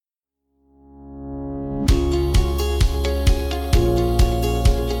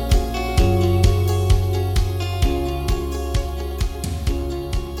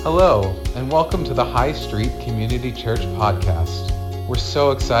Hello, and welcome to the High Street Community Church podcast. We're so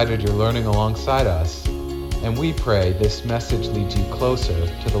excited you're learning alongside us, and we pray this message leads you closer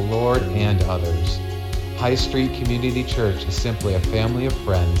to the Lord and others. High Street Community Church is simply a family of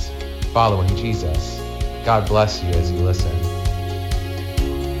friends following Jesus. God bless you as you listen.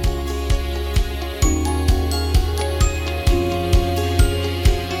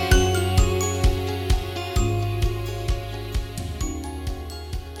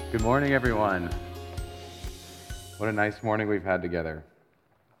 Good morning, everyone. What a nice morning we've had together.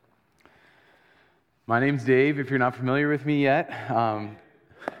 My name's Dave, if you're not familiar with me yet.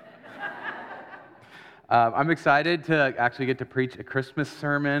 I'm excited to actually get to preach a Christmas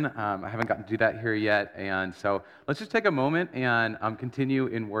sermon. I haven't gotten to do that here yet, and so let's just take a moment and continue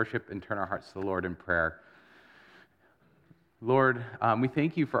in worship and turn our hearts to the Lord in prayer. Lord, we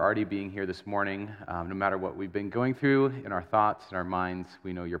thank you for already being here this morning. No matter what we've been going through in our thoughts and our minds,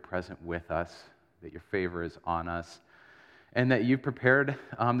 we know you're present with us, that your favor is on us, and that you've prepared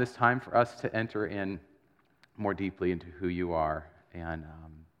this time for us to enter in more deeply into who you are and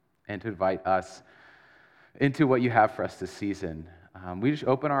to invite us into what you have for us this season. We just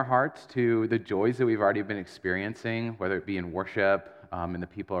open our hearts to the joys that we've already been experiencing, whether it be in worship, in the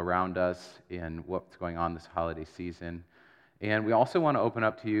people around us, in what's going on this holiday season. And we also want to open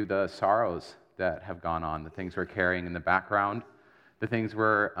up to you the sorrows that have gone on, the things we're carrying in the background, the things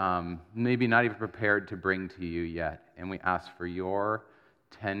we're maybe not even prepared to bring to you yet. And we ask for your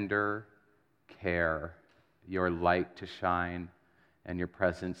tender care, your light to shine, and your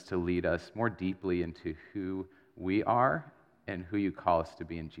presence to lead us more deeply into who we are and who you call us to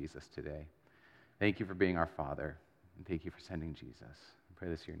be in Jesus today. Thank you for being our Father, and thank you for sending Jesus. I pray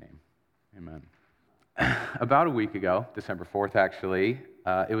this in your name. Amen. About a week ago, December 4th actually,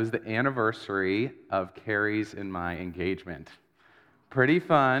 it was the anniversary of Carrie's and my engagement. Pretty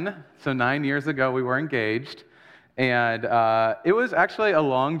fun. So 9 years ago we were engaged, and it was actually a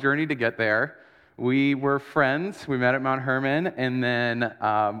long journey to get there. We were friends. We met at Mount Hermon, and then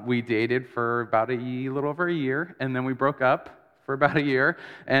we dated for about a little over a year, and then we broke up for about a year,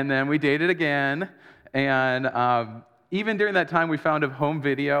 and then we dated again, and even during that time, we found a home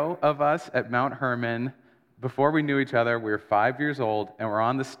video of us at Mount Hermon. Before we knew each other, we were 5 years old, and we're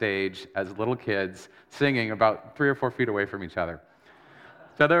on the stage as little kids singing about 3 or 4 feet away from each other.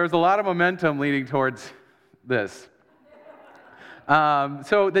 So there was a lot of momentum leading towards this.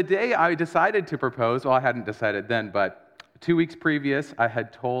 So the day I decided to propose, well, I hadn't decided then, but 2 weeks previous, I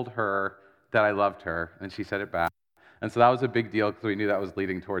had told her that I loved her, and she said it back. And so that was a big deal because we knew that was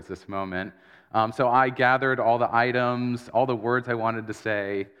leading towards this moment. So I gathered all the items, all the words I wanted to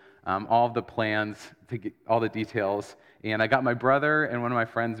say, all of the plans, all the details, and I got my brother and one of my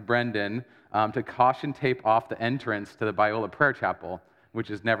friends, Brendan, to caution tape off the entrance to the Biola Prayer Chapel,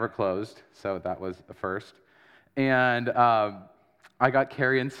 which is never closed, so that was a first. And I got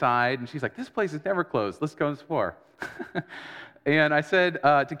Carrie inside, and she's like, "This place is never closed, let's go and explore." And I said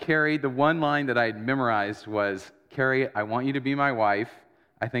to Carrie, the one line that I had memorized was, "Carrie, I want you to be my wife.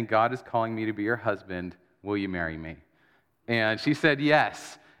 I think God is calling me to be your husband. Will you marry me?" And she said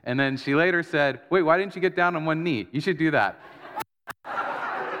yes. And then she later said, "Wait, why didn't you get down on one knee? You should do that."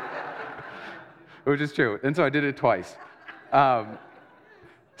 Which is true. And so I did it twice.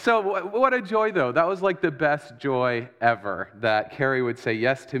 So what a joy, though. That was like the best joy ever, that Carrie would say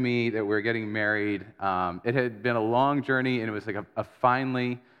yes to me, that we were getting married. It had been a long journey, and it was like a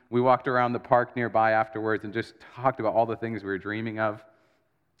finally, we walked around the park nearby afterwards and just talked about all the things we were dreaming of.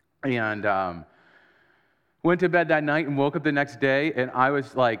 And went to bed that night and woke up the next day, and I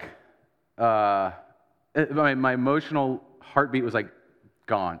was like, my emotional heartbeat was like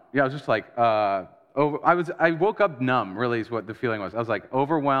gone. Yeah, I was just like, I woke up numb, really is what the feeling was. I was like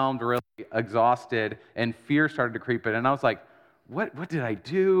overwhelmed, really exhausted, and fear started to creep in. And I was like, what did I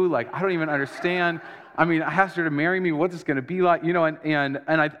do? Like, I don't even understand. I mean, I asked her to marry me. What's this going to be like? You know, and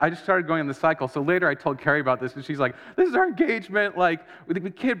I just started going on the cycle. So later I told Carrie about this, and she's like, "This is our engagement. Like,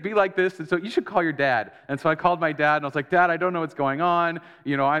 we can't be like this. And so you should call your dad." And so I called my dad, and I was like, "Dad, I don't know what's going on.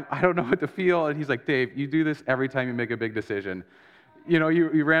 You know, I don't know what to feel." And he's like, "Dave, you do this every time you make a big decision. You know,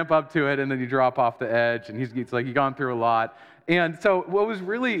 you ramp up to it, and then you drop off the edge." And he's like, "You've gone through a lot." And so what was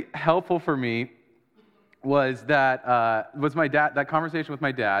really helpful for me was my dad, that conversation with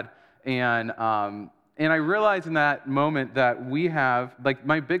my dad, and I realized in that moment that we have, like,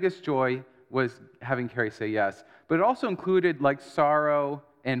 my biggest joy was having Carrie say yes, but it also included like sorrow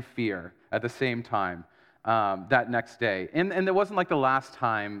and fear at the same time that next day. And it wasn't like the last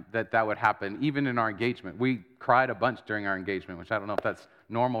time that would happen, even in our engagement. We cried a bunch during our engagement, which I don't know if that's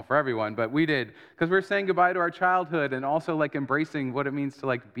normal for everyone, but we did because we were saying goodbye to our childhood and also like embracing what it means to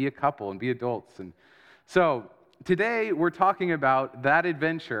like be a couple and be adults. And so today we're talking about that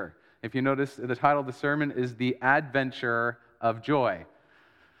adventure. If you notice, the title of the sermon is The Adventure of Joy.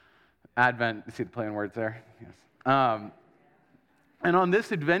 Advent, you see the play on words there? Yes. And on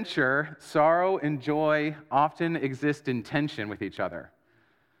this adventure, sorrow and joy often exist in tension with each other.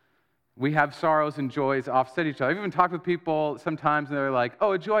 We have sorrows and joys offset each other. I've even talked with people sometimes, and they're like,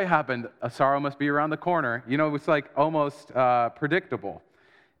 oh, a joy happened. A sorrow must be around the corner. You know, it's like almost predictable.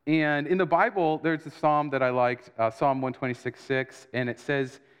 And in the Bible, there's a psalm that I liked, Psalm 126:6, and it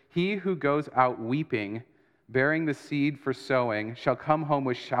says, he who goes out weeping, bearing the seed for sowing, shall come home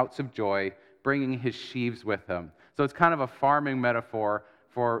with shouts of joy, bringing his sheaves with him. So it's kind of a farming metaphor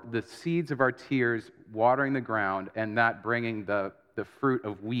for the seeds of our tears watering the ground and that bringing the fruit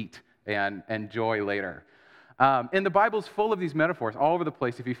of wheat and joy later. And the Bible's full of these metaphors all over the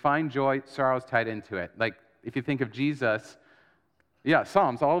place. If you find joy, sorrow's tied into it. Like if you think of Jesus, yeah,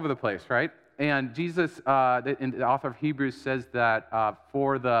 Psalms all over the place, right? And Jesus, the author of Hebrews says that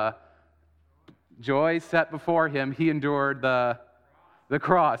for the joy set before him, he endured the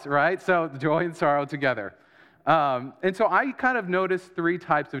cross, right? So joy and sorrow together. And so I kind of noticed three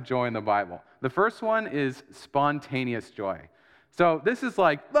types of joy in the Bible. The first one is spontaneous joy. So this is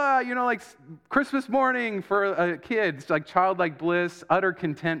like, like Christmas morning for a kid. It's like childlike bliss, utter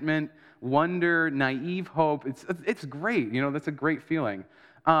contentment, wonder, naive hope. It's great. That's a great feeling.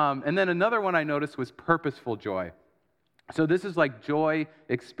 And then another one I noticed was purposeful joy. So this is like joy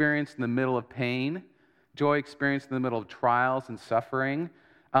experienced in the middle of pain, joy experienced in the middle of trials and suffering.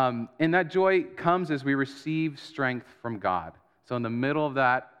 And that joy comes as we receive strength from God. So in the middle of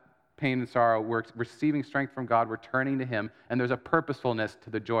that pain and sorrow, we're receiving strength from God, we're turning to Him, and there's a purposefulness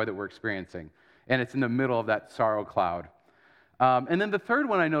to the joy that we're experiencing. And it's in the middle of that sorrow cloud. And then the third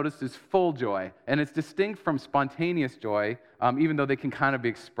one I noticed is full joy, and it's distinct from spontaneous joy, even though they can kind of be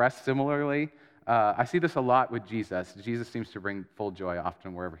expressed similarly. I see this a lot with Jesus. Jesus seems to bring full joy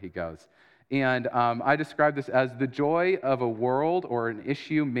often wherever He goes. And I describe this as the joy of a world or an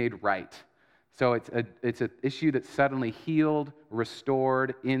issue made right. So it's an issue that's suddenly healed,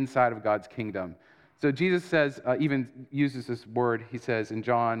 restored inside of God's kingdom. So Jesus says, even uses this word, he says in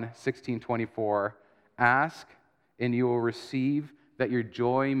John 16:24, ask and you will receive that your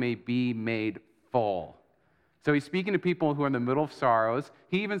joy may be made full. So he's speaking to people who are in the middle of sorrows.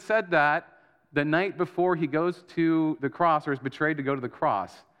 He even said that the night before he goes to the cross or is betrayed to go to the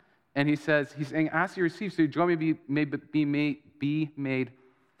cross. And he's saying, ask you receive, so your joy may be made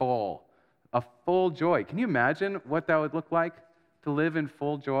full. A full joy. Can you imagine what that would look like to live in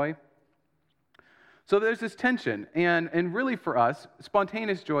full joy? So there's this tension, and really for us,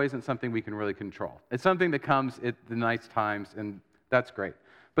 spontaneous joy isn't something we can really control. It's something that comes at the nice times, and that's great.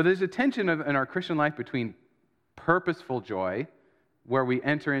 But there's a tension in our Christian life between purposeful joy, where we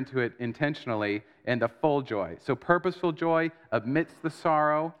enter into it intentionally, and the full joy. So purposeful joy amidst the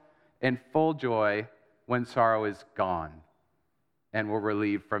sorrow, and full joy when sorrow is gone. And we're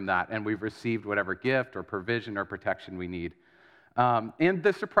relieved from that, and we've received whatever gift or provision or protection we need. And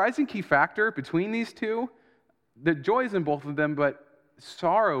the surprising key factor between these two, the joy is in both of them, but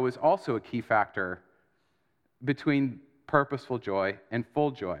sorrow is also a key factor between purposeful joy and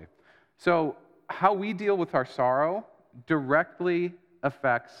full joy. So how we deal with our sorrow directly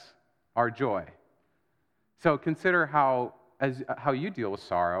affects our joy. So consider how you deal with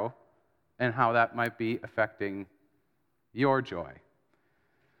sorrow and how that might be affecting your joy.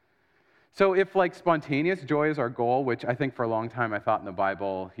 So if like spontaneous joy is our goal, which I think for a long time I thought in the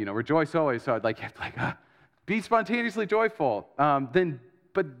Bible, rejoice always, so I'd be spontaneously joyful.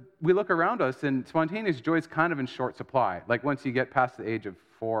 But we look around us and spontaneous joy is kind of in short supply. Like once you get past the age of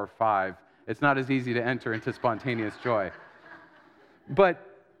 4 or 5, it's not as easy to enter into spontaneous joy.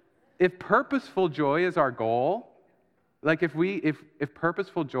 But if purposeful joy is our goal, like if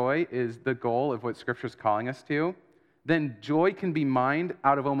purposeful joy is the goal of what Scripture's calling us to, then joy can be mined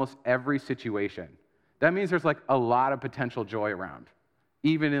out of almost every situation. That means there's like a lot of potential joy around,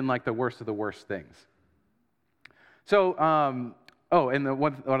 even in like the worst of the worst things. So, and the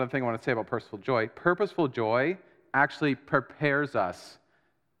one other thing I want to say about purposeful joy actually prepares us.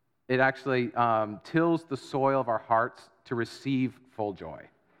 It actually tills the soil of our hearts to receive full joy.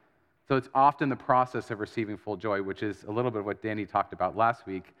 So it's often the process of receiving full joy, which is a little bit of what Danny talked about last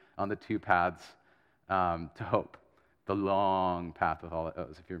week on the 2 paths to hope. The long path with all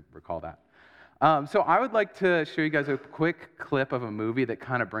those, if you recall that. So I would like to show you guys a quick clip of a movie that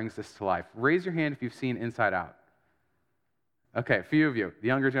kind of brings this to life. Raise your hand if you've seen Inside Out. Okay, a few of you. The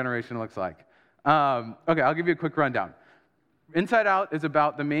younger generation looks like. Okay, I'll give you a quick rundown. Inside Out is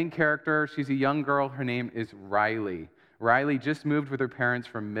about the main character. She's a young girl. Her name is Riley. Riley just moved with her parents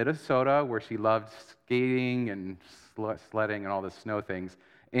from Minnesota, where she loved skating and sledding and all the snow things,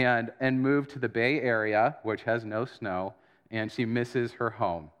 and moved to the Bay Area, which has no snow, and she misses her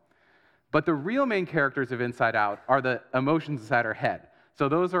home. But the real main characters of Inside Out are the emotions inside her head. So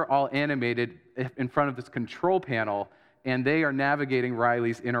those are all animated in front of this control panel, and they are navigating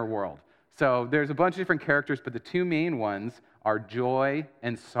Riley's inner world. So there's a bunch of different characters, but the two main ones are joy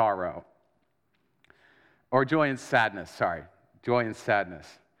and sorrow. Or joy and sadness, sorry. Joy and sadness.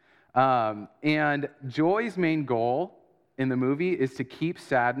 And Joy's main goal in the movie is to keep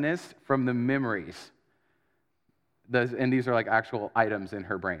sadness from the memories. And these are like actual items in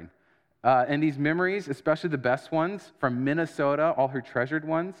her brain. And these memories, especially the best ones from Minnesota, all her treasured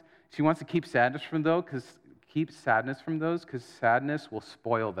ones, she wants to keep sadness from those because sadness will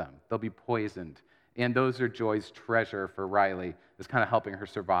spoil them. They'll be poisoned. And those are Joy's treasure for Riley. It's kind of helping her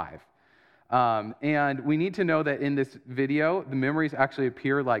survive. And we need to know that in this video, the memories actually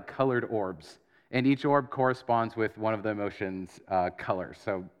appear like colored orbs. And each orb corresponds with one of the emotions' colors.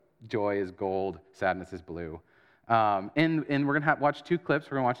 So joy is gold, sadness is blue. And we're going to watch two clips.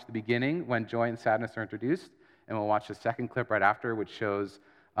 We're going to watch the beginning when joy and sadness are introduced. And we'll watch the second clip right after, which shows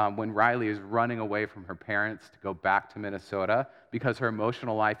when Riley is running away from her parents to go back to Minnesota because her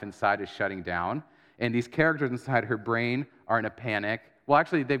emotional life inside is shutting down. And these characters inside her brain are in a panic. Well,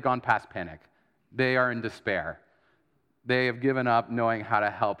 actually, they've gone past panic. They are in despair. They have given up knowing how to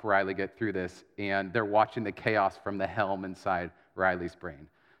help Riley get through this, and they're watching the chaos from the helm inside Riley's brain.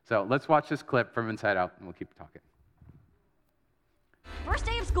 So let's watch this clip from Inside Out, and we'll keep talking. First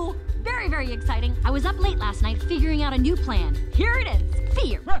day of school, very, very exciting. I was up late last night figuring out a new plan. Here it is,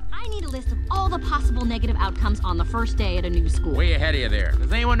 fear. I need a list of all the possible negative outcomes on the first day at a new school. Way ahead of you there.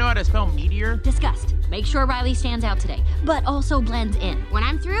 Does anyone know how to spell meteor? Disgust. Make sure Riley stands out today, but also blends in. When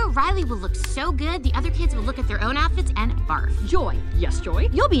I'm through, Riley will look so good, the other kids will look at their own outfits and barf. Joy. Yes, Joy?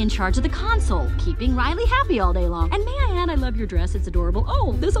 You'll be in charge of the console, keeping Riley happy all day long. And may I add, I love your dress. It's adorable.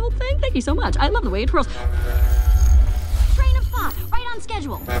 Oh, this old thing? Thank you so much. I love the way it twirls. Train of thought, right on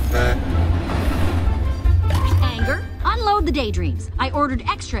schedule. Anger. Unload the daydreams. I ordered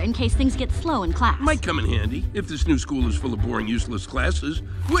extra in case things get slow in class. Might come in handy if this new school is full of boring, useless classes,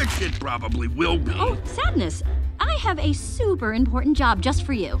 which it probably will be. Oh, sadness. I have a super important job just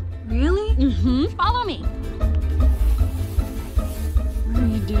for you. Really? Mm-hmm. Follow me. What are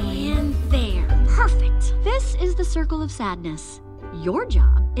you doing? And there. Perfect. This is the circle of sadness. Your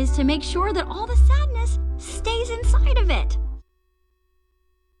job is to make sure that all the sadness stays inside of it.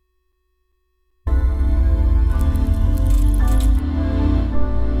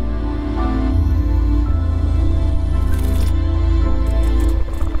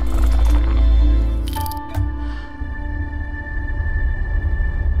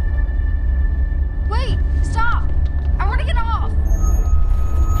 Wait, stop! I want to get off!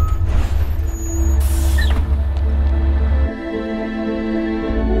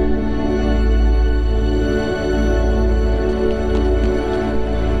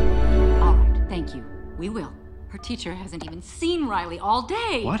 All right, thank you. We will. Her teacher hasn't even seen Riley all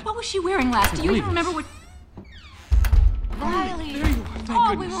day. What? What was she wearing last? Do you even remember what... Riley! There you are, thank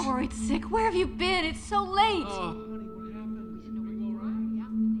Oh, goodness. we were worried sick. Where have you been? It's so late.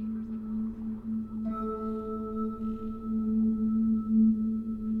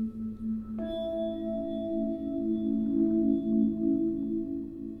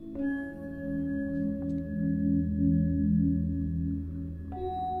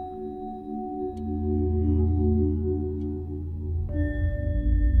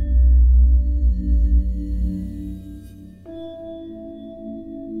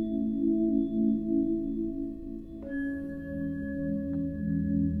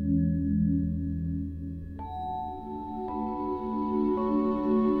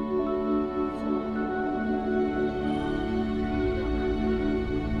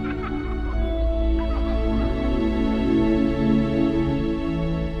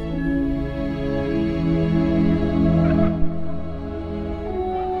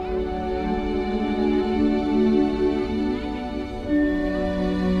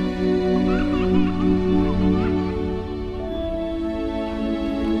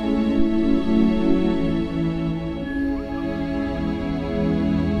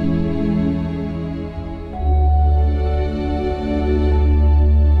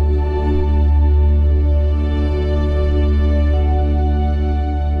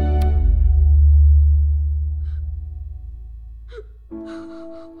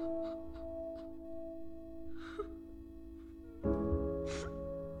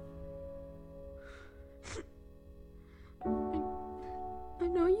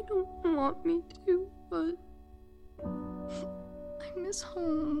 want me to, but I miss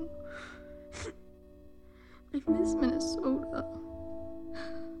home. I miss Minnesota.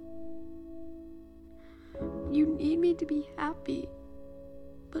 You need me to be happy,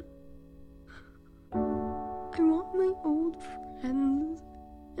 but I want my old friends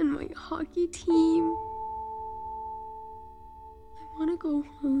and my hockey team. I want to go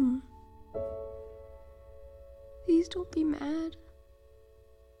home. Please don't be mad.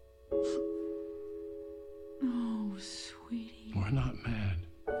 Oh, sweetie. We're not mad.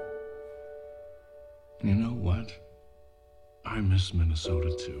 You know what? I miss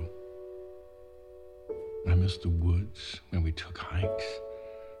Minnesota too. I miss the woods where we took hikes.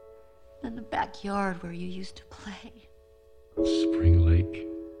 And the backyard where you used to play. Spring Lake,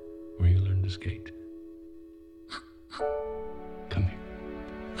 where you learned to skate. Come here.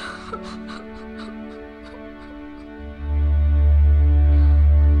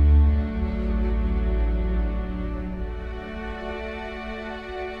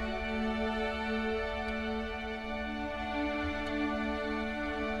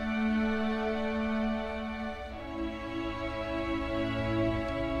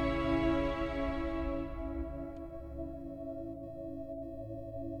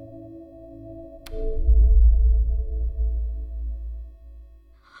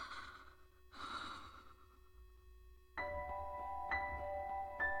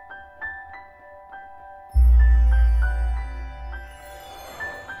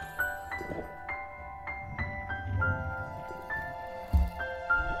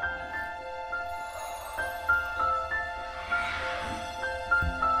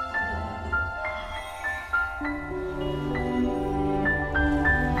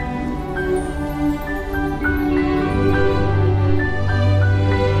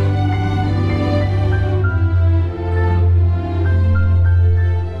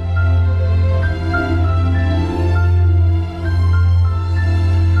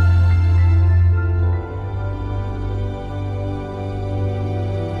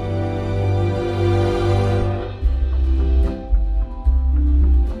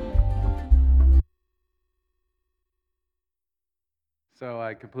 So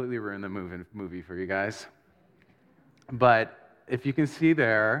I completely ruined the movie for you guys. But if you can see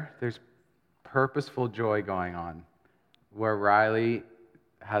there's purposeful joy going on, where Riley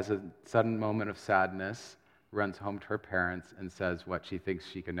has a sudden moment of sadness, runs home to her parents, and says what she thinks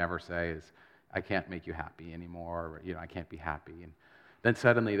she can never say is, I can't make you happy anymore, or, I can't be happy. And then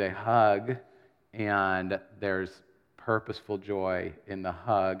suddenly they hug, and there's purposeful joy in the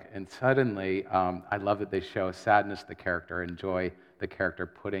hug. And suddenly, I love that they show sadness, the character, and joy, the character,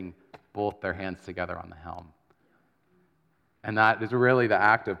 putting both their hands together on the helm. And that is really the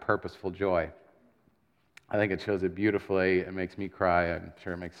act of purposeful joy. I think it shows it beautifully. It makes me cry. I'm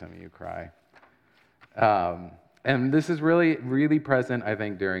sure it makes some of you cry. And this is really, really present, I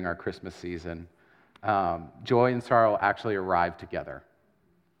think, during our Christmas season. Joy and sorrow actually arrive together.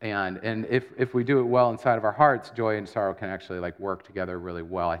 And if we do it well inside of our hearts, joy and sorrow can actually work together really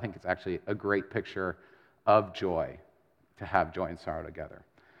well. I think it's actually a great picture of joy, to have joy and sorrow together.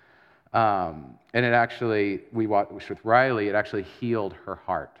 And it actually, we watched with Riley, it actually healed her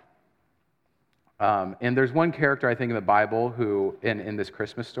heart. And there's one character, I think, in the Bible who, in this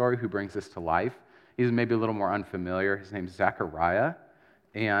Christmas story, who brings this to life. He's maybe a little more unfamiliar. His name's Zechariah.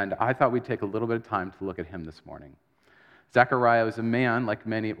 And I thought we'd take a little bit of time to look at him this morning. Zechariah was a man like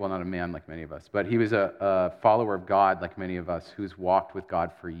many, well, not a man like many of us, but he was a follower of God like many of us, who's walked with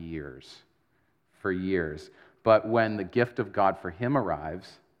God for years. But when the gift of God for him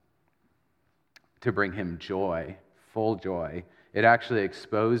arrives to bring him joy, full joy, it actually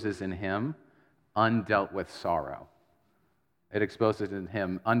exposes in him undealt with sorrow. It exposes in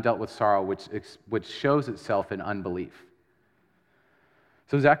him undealt with sorrow, which shows itself in unbelief.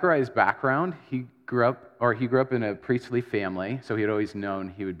 So Zechariah's background, he grew up in a priestly family, so he had always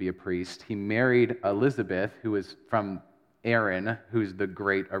known he would be a priest. He married Elizabeth, who was from Aaron, who's the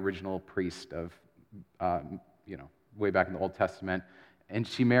great original priest of, way back in the Old Testament. And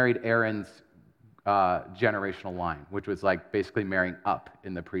she married Aaron's generational line, which was basically marrying up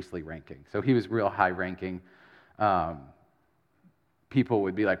in the priestly ranking. So he was real high ranking. People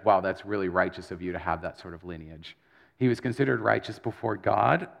would be like, wow, that's really righteous of you to have that sort of lineage. He was considered righteous before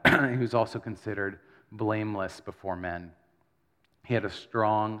God. He was also considered blameless before men. He had a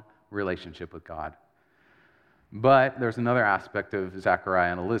strong relationship with God. But there's another aspect of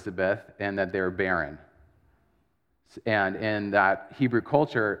Zechariah and Elizabeth, and that they're barren. And in that Hebrew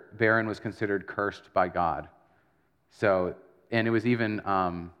culture, barren was considered cursed by God. And it was even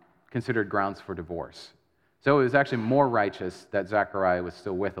considered grounds for divorce. So it was actually more righteous that Zechariah was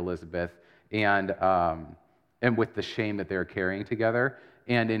still with Elizabeth and with the shame that they're carrying together.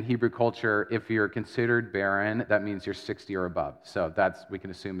 And in Hebrew culture, if you're considered barren, that means you're 60 or above. So we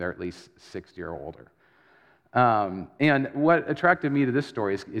can assume they're at least 60 or older. And what attracted me to this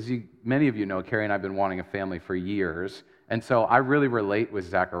story is many of you know, Carrie and I have been wanting a family for years. And so I really relate with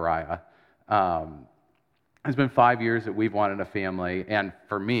Zechariah. It's been 5 years that we've wanted a family. And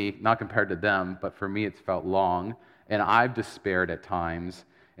for me, not compared to them, but for me, it's felt long. And I've despaired at times.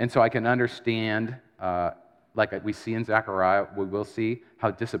 And so I can understand, like we see in Zechariah, we will see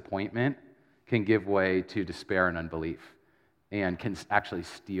how disappointment can give way to despair and unbelief and can actually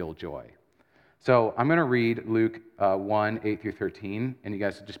steal joy. So I'm going to read Luke 1, 8 through 13, and you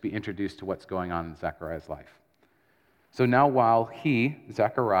guys will just be introduced to what's going on in Zechariah's life. So now while he,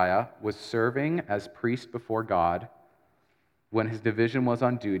 Zechariah, was serving as priest before God, when his division was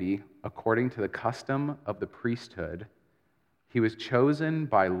on duty, according to the custom of the priesthood, he was chosen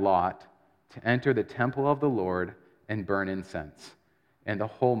by lot to enter the temple of the Lord and burn incense. And the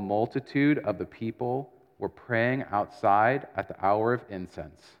whole multitude of the people were praying outside at the hour of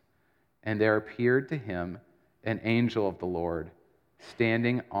incense. And there appeared to him an angel of the Lord,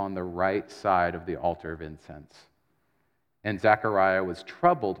 standing on the right side of the altar of incense. And Zechariah was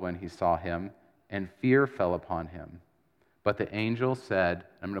troubled when he saw him, and fear fell upon him. But the angel said,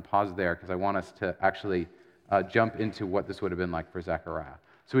 I'm going to pause there because I want us to actually jump into what this would have been like for Zechariah.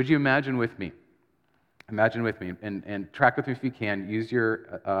 So would you imagine with me, and track with me if you can, use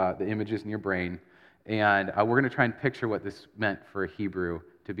the images in your brain, and we're going to try and picture what this meant for a Hebrew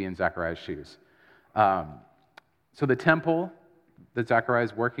to be in Zechariah's shoes. So the temple that Zechariah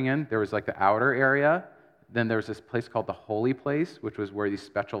is working in, there was like the outer area. Then there was this place called the holy place, which was where these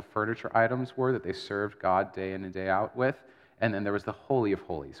special furniture items were that they served God day in and day out with. And then there was the Holy of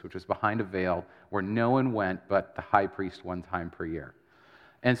Holies, which was behind a veil where no one went but the high priest one time per year.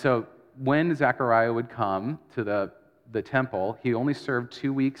 And so when Zechariah would come to the temple, he only served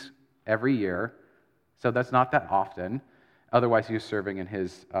 2 weeks every year. So that's not that often. Otherwise, he was serving in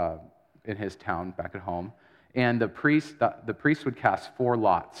his town back at home. And the priest would cast 4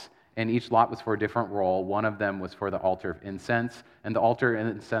 lots, and each lot was for a different role. One of them was for the altar of incense, and the altar of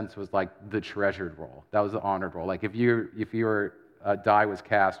incense was like the treasured role. That was the honored role. Like if your die was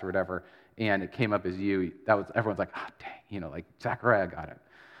cast or whatever, and it came up as you, everyone's like, oh, dang, like Zechariah got it.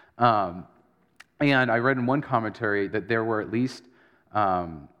 And I read in one commentary that there were at least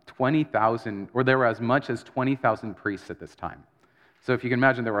 20,000, or there were as much as 20,000 priests at this time. So if you can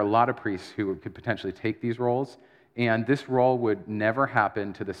imagine, there were a lot of priests who could potentially take these roles, and this role would never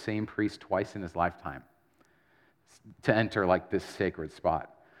happen to the same priest twice in his lifetime to enter like this sacred spot.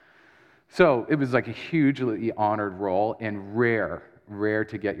 So it was like a hugely honored role and rare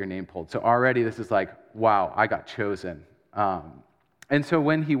to get your name pulled. So already this is like, wow, I got chosen. And so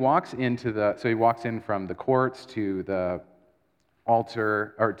when he walks in from the courts to the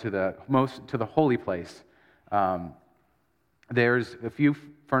altar, or to the holy place, there's a few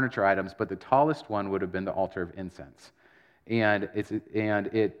furniture items, but the tallest one would have been the altar of incense. And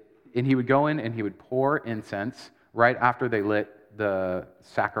he would go in and he would pour incense right after they lit the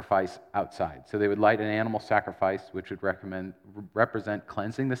sacrifice outside. So they would light an animal sacrifice, which would represent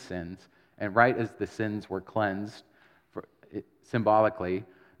cleansing the sins. And right as the sins were cleansed, symbolically,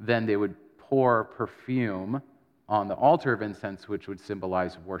 then they would pour perfume on the altar of incense, which would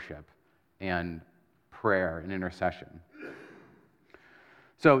symbolize worship and prayer and intercession.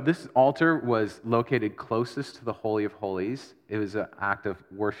 So this altar was located closest to the Holy of Holies. It was an act of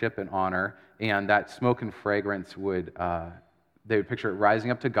worship and honor, and that smoke and fragrance they would picture it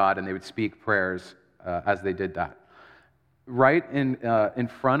rising up to God, and they would speak prayers as they did that. Right in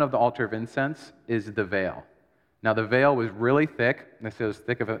front of the altar of incense is the veil. Now the veil was really thick. It was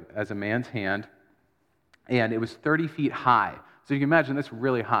thick as a man's hand, and it was 30 feet high. So you can imagine that's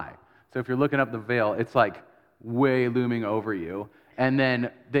really high. So if you're looking up the veil, it's like way looming over you. And then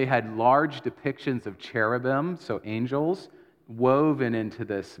they had large depictions of cherubim, so angels, woven into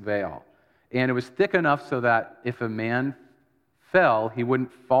this veil. And it was thick enough so that if a man fell, he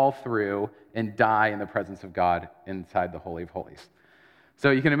wouldn't fall through and die in the presence of God inside the Holy of Holies.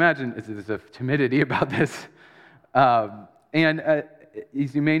 So you can imagine there's a timidity about this. And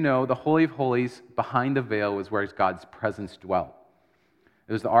as you may know, the Holy of Holies behind the veil was where God's presence dwelt.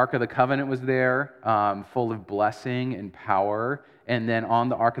 It was the Ark of the Covenant was there, full of blessing and power. And then on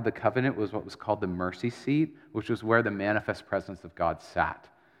the Ark of the Covenant was what was called the mercy seat, which was where the manifest presence of God sat.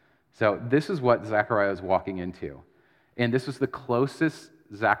 So this is what Zechariah is walking into. And this was the closest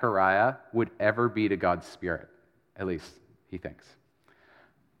Zechariah would ever be to God's Spirit, at least he thinks.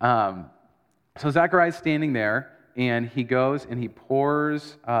 So Zechariah is standing there, and he goes and he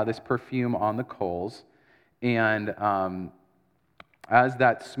pours this perfume on the coals, and as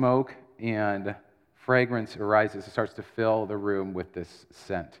that smoke and fragrance arises, it starts to fill the room with this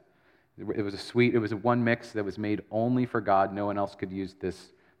scent. It was a one mix that was made only for God. No one else could use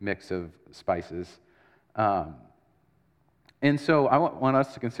this mix of spices. And so I want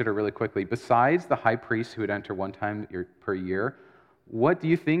us to consider really quickly, besides the high priest who would enter one time per year, what do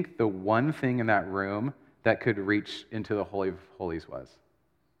you think the one thing in that room that could reach into the Holy of Holies was?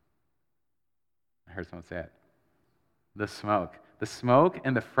 I heard someone say it. The smoke. The smoke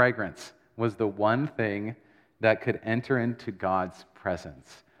and the fragrance was the one thing that could enter into God's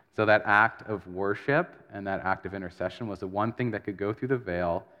presence. So that act of worship and that act of intercession was the one thing that could go through the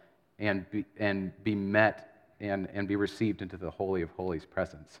veil and be met and be received into the Holy of Holies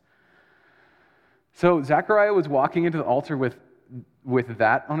presence. So Zechariah was walking into the altar with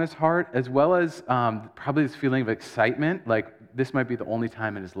that on his heart, as well as probably this feeling of excitement, like this might be the only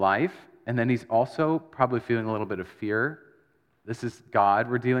time in his life. And then he's also probably feeling a little bit of fear. This is God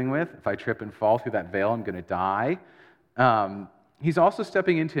we're dealing with. If I trip and fall through that veil, I'm going to die. He's also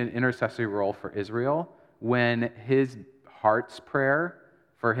stepping into an intercessory role for Israel when his heart's prayer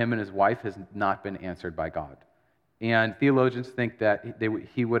for him and his wife has not been answered by God. And theologians think that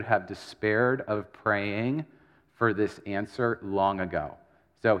he would have despaired of praying for this answer long ago.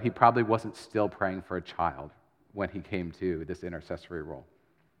 So he probably wasn't still praying for a child when he came to this intercessory role.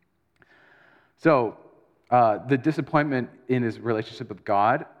 So the disappointment in his relationship with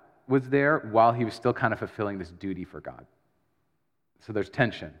God was there while he was still kind of fulfilling this duty for God. So there's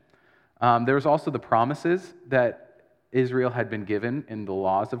tension. There was also the promises that Israel had been given in the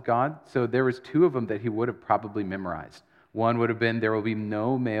laws of God. So there was two of them that he would have probably memorized. One would have been, there will be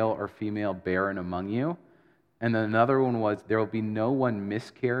no male or female barren among you. And then another one was, there will be no one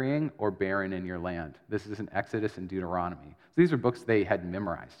miscarrying or barren in your land. This is in Exodus and Deuteronomy. So these are books they had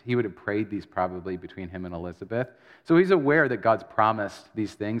memorized. He would have prayed these probably between him and Elizabeth. So he's aware that God's promised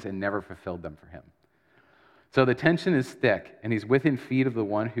these things and never fulfilled them for him. So the tension is thick, and he's within feet of the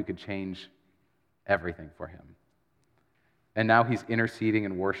one who could change everything for him. And now he's interceding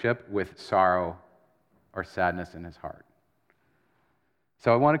in worship with sorrow or sadness in his heart.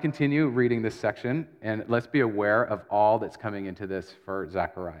 So I want to continue reading this section, and let's be aware of all that's coming into this for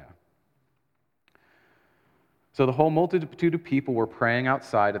Zechariah. So the whole multitude of people were praying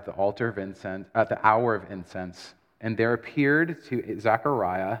outside at the altar of incense, at the hour of incense, and there appeared to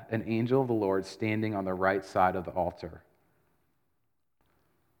Zechariah an angel of the Lord standing on the right side of the altar.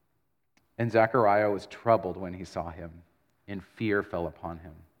 And Zechariah was troubled when he saw him, and fear fell upon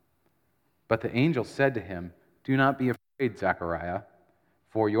him. But the angel said to him, "Do not be afraid, Zechariah,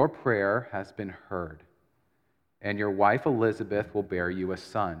 for your prayer has been heard, and your wife Elizabeth will bear you a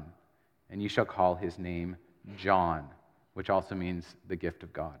son, and you shall call his name John," which also means the gift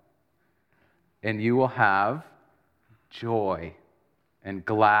of God. "And you will have joy and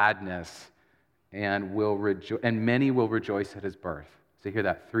gladness, and many will rejoice at his birth." So hear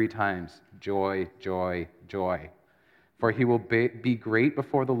that 3 times: joy, joy, joy. "For he will be great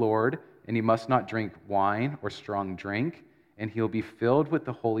before the Lord, and he must not drink wine or strong drink, and he will be filled with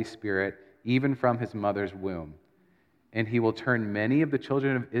the Holy Spirit even from his mother's womb. And he will turn many of the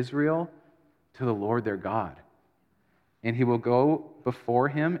children of Israel to the Lord their God. And he will go before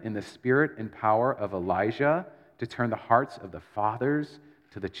him in the spirit and power of Elijah to turn the hearts of the fathers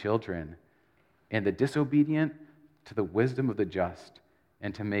to the children, and the disobedient to the wisdom of the just,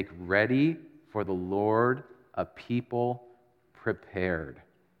 and to make ready for the Lord a people prepared."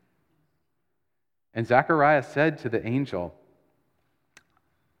 And Zechariah said to the angel,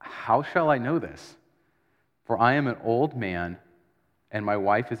 "How shall I know this? For I am an old man, and my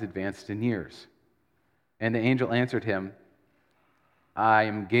wife is advanced in years." And the angel answered him, "I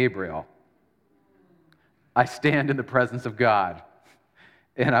am Gabriel. I stand in the presence of God,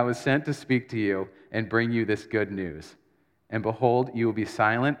 and I was sent to speak to you and bring you this good news. And behold, you will be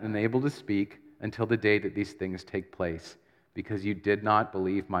silent and unable to speak until the day that these things take place, because you did not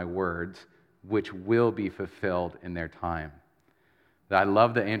believe my words, which will be fulfilled in their time." I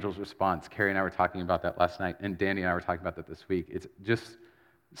love the angel's response. Carrie and I were talking about that last night, and Danny and I were talking about that this week. It's just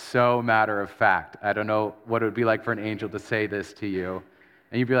so matter of fact. I don't know what it would be like for an angel to say this to you,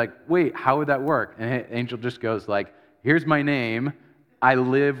 and you'd be like, "Wait, how would that work?" And an angel just goes like, "Here's my name. I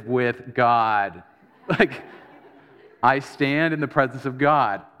live with God. Like, I stand in the presence of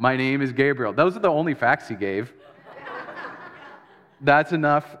God. My name is Gabriel." Those are the only facts he gave. That's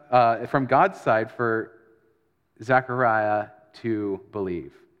enough from God's side for Zechariah to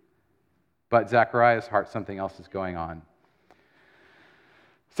believe. But Zechariah's heart, something else is going on.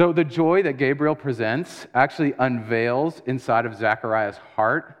 So the joy that Gabriel presents actually unveils inside of Zechariah's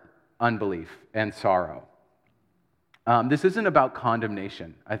heart unbelief and sorrow. This isn't about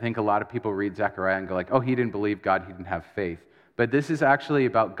condemnation. I think a lot of people read Zechariah and go like, oh, he didn't believe God, he didn't have faith. But this is actually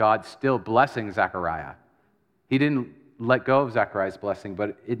about God still blessing Zechariah. He didn't let go of Zechariah's blessing,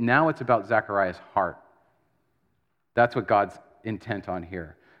 but now it's about Zechariah's heart. That's what God's intent on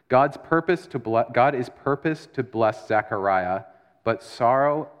here. God is purposed to bless Zechariah, but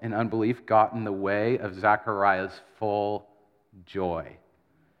sorrow and unbelief got in the way of Zechariah's full joy.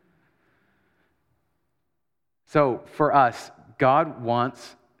 So for us, God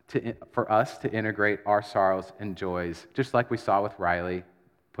wants for us to integrate our sorrows and joys, just like we saw with Riley,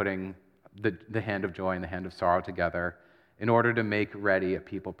 putting the hand of joy and the hand of sorrow together in order to make ready a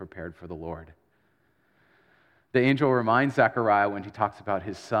people prepared for the Lord. The angel reminds Zechariah when he talks about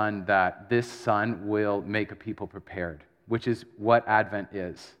his son that this son will make a people prepared, which is what Advent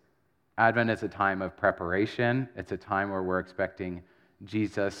is. Advent is a time of preparation. It's a time where we're expecting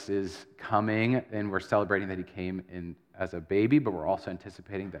Jesus is coming, and we're celebrating that he came in as a baby, but we're also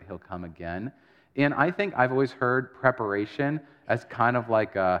anticipating that he'll come again. And I think I've always heard preparation as kind of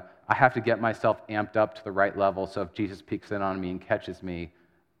like I have to get myself amped up to the right level, so if Jesus peeks in on me and catches me,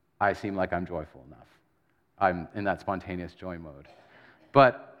 I seem like I'm joyful enough. I'm in that spontaneous joy mode.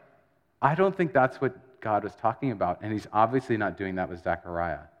 But I don't think that's what God was talking about, and he's obviously not doing that with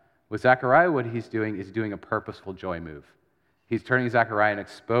Zechariah. With Zechariah, what he's doing is doing a purposeful joy move. He's turning Zechariah and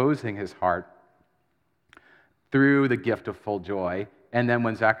exposing his heart through the gift of full joy. And then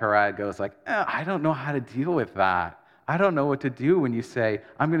when Zechariah goes like, I don't know how to deal with that. I don't know what to do when you say,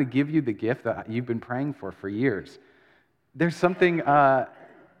 I'm going to give you the gift that you've been praying for years. There's something that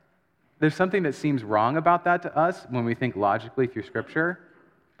seems wrong about that to us when we think logically through Scripture.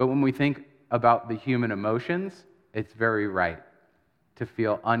 But when we think about the human emotions, it's very right to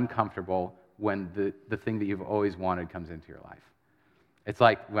feel uncomfortable when the thing that you've always wanted comes into your life. It's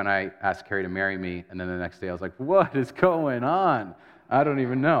like when I asked Carrie to marry me, and then the next day I was like, what is going on? I don't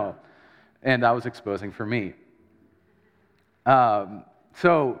even know. And that was exposing for me.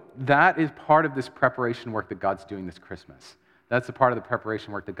 So that is part of this preparation work that God's doing this Christmas. That's a part of the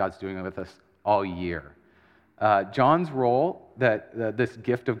preparation work that God's doing with us all year. John's role, this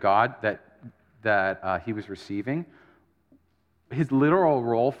gift of God that he was receiving, his literal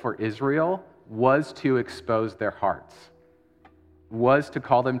role for Israel was to expose their hearts, was to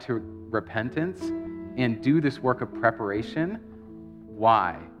call them to repentance and do this work of preparation.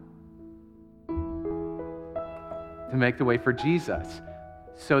 Why? To make the way for Jesus,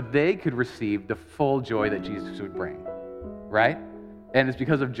 so they could receive the full joy that Jesus would bring, right? And it's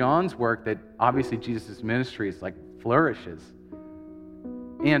because of John's work that obviously Jesus' ministry is like flourishes.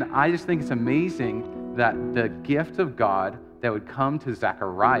 And I just think it's amazing that the gift of God that would come to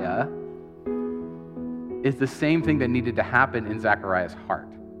Zechariah is the same thing that needed to happen in Zechariah's heart.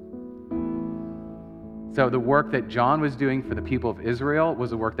 So the work that John was doing for the people of Israel was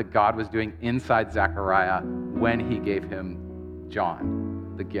the work that God was doing inside Zechariah when he gave him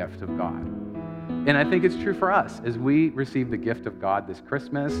John, the gift of God. And I think it's true for us as we receive the gift of God this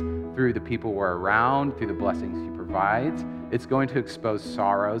Christmas through the people we're around, through the blessings he provides. It's going to expose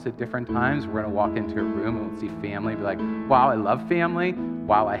sorrows at different times. We're going to walk into a room and we'll see family and be like, wow, I love family.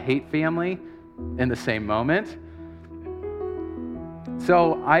 Wow, I hate family in the same moment.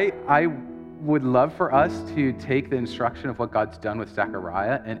 So I would love for us to take the instruction of what God's done with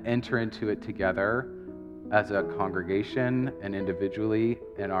Zechariah and enter into it together as a congregation and individually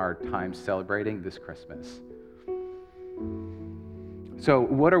in our time celebrating this Christmas. So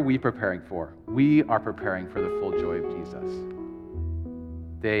what are we preparing for? We are preparing for the full joy of Jesus,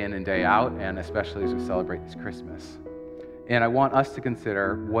 day in and day out, and especially as we celebrate this Christmas. And I want us to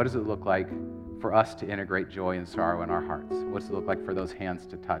consider, what does it look like for us to integrate joy and sorrow in our hearts? What does it look like for those hands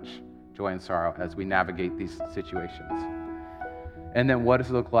to touch joy and sorrow as we navigate these situations? And then what does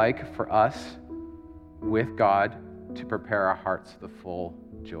it look like for us with God to prepare our hearts to the full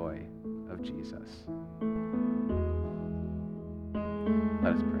joy of Jesus?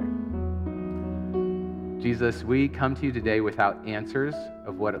 Let us pray. Jesus, we come to you today without answers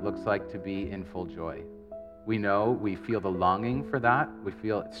of what it looks like to be in full joy. We know, we feel the longing for that. We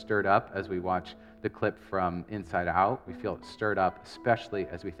feel it stirred up as we watch the clip from Inside Out. We feel it stirred up, especially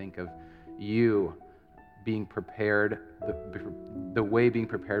as we think of you being prepared, the way being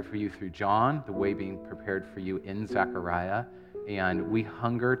prepared for you through John, the way being prepared for you in Zechariah. And we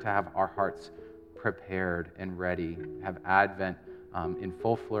hunger to have our hearts prepared and ready, have Advent in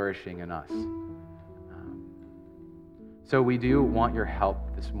full flourishing in us. So we do want your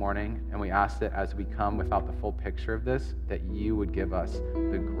help this morning, and we ask that as we come without the full picture of this, that you would give us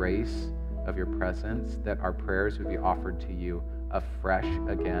the grace of your presence, that our prayers would be offered to you afresh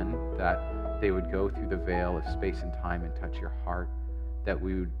again, that they would go through the veil of space and time and touch your heart, that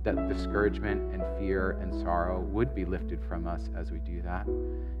discouragement and fear and sorrow would be lifted from us as we do that,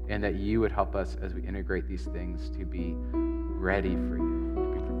 and that you would help us as we integrate these things to be ready for you,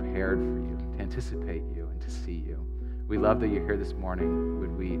 to be prepared for you, to anticipate you and to see you. We love that you're here this morning.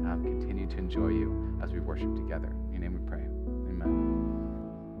 Would we continue to enjoy you as we worship together? In your name we pray. Amen.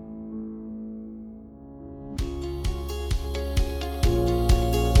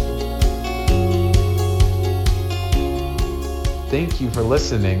 Thank you for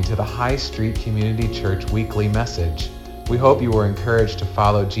listening to the High Street Community Church weekly message. We hope you were encouraged to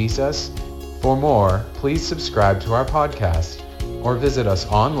follow Jesus. For more, please subscribe to our podcast or visit us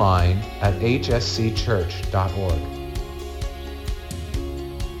online at hscchurch.org.